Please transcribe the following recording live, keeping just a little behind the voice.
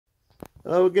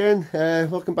Hello again,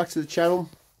 welcome back to the channel.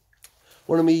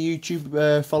 One of my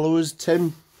YouTube followers,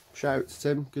 Tim, shout out to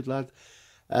Tim, good lad,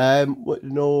 wanted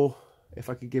to know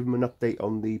if I could give him an update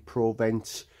on the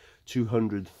ProVent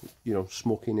 200,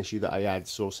 smoking issue that I had.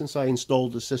 So since I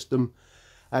installed the system,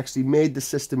 I actually made the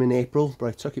system in April, but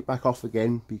I took it back off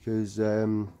again because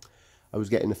I was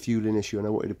getting a fueling issue and I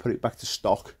wanted to put it back to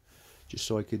stock just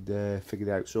so I could figure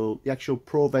it out. So the actual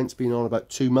ProVent's been on about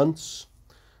 2 months,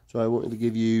 so I wanted to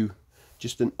give you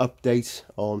just an update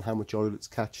on how much oil it's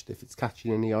catched, if it's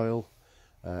catching any oil.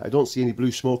 I don't see any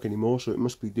blue smoke anymore, so it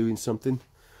must be doing something.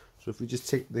 So if we just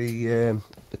take the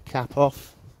cap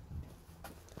off.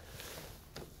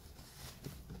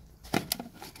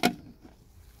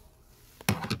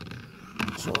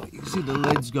 So you can see the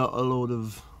lid's got a load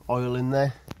of oil in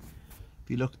there.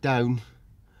 If you look down,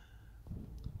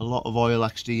 a lot of oil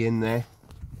actually in there.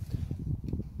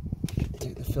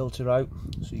 Take the filter out,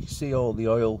 so you can see all the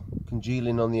oil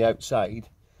congealing on the outside,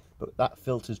 but that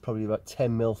filter is probably about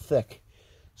 10 mil thick.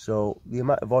 So the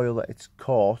amount of oil that it's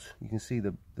caught, you can see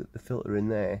the filter in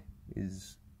there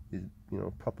is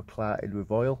proper clatted with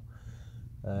oil.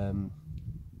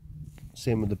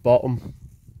 Same with the bottom.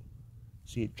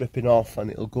 See it dripping off, and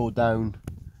it'll go down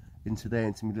into there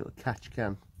into my little catch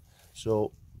can.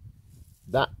 So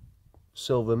that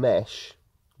silver mesh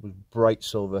was bright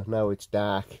silver, now it's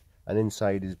dark and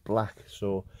inside is black.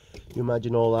 So you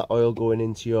imagine all that oil going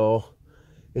into your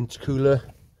intercooler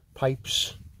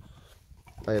pipes.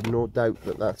 I have no doubt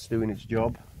that that's doing its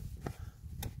job.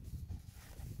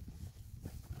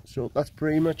 So that's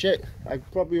pretty much it. I've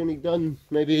probably only done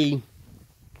maybe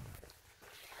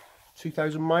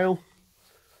 2,000 miles,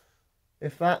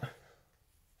 if that,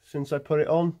 since I put it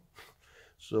on.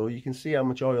 So you can see how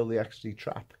much oil they actually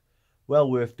trap. Well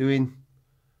worth doing.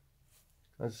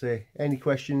 As I say, any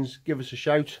questions, give us a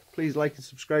shout. Please like and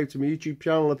subscribe to my YouTube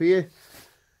channel up here.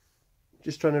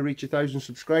 Just trying to reach 1,000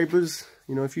 subscribers.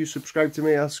 If you subscribe to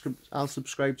me, I'll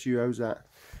subscribe to you. How's that?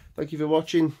 Thank you for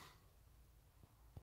watching.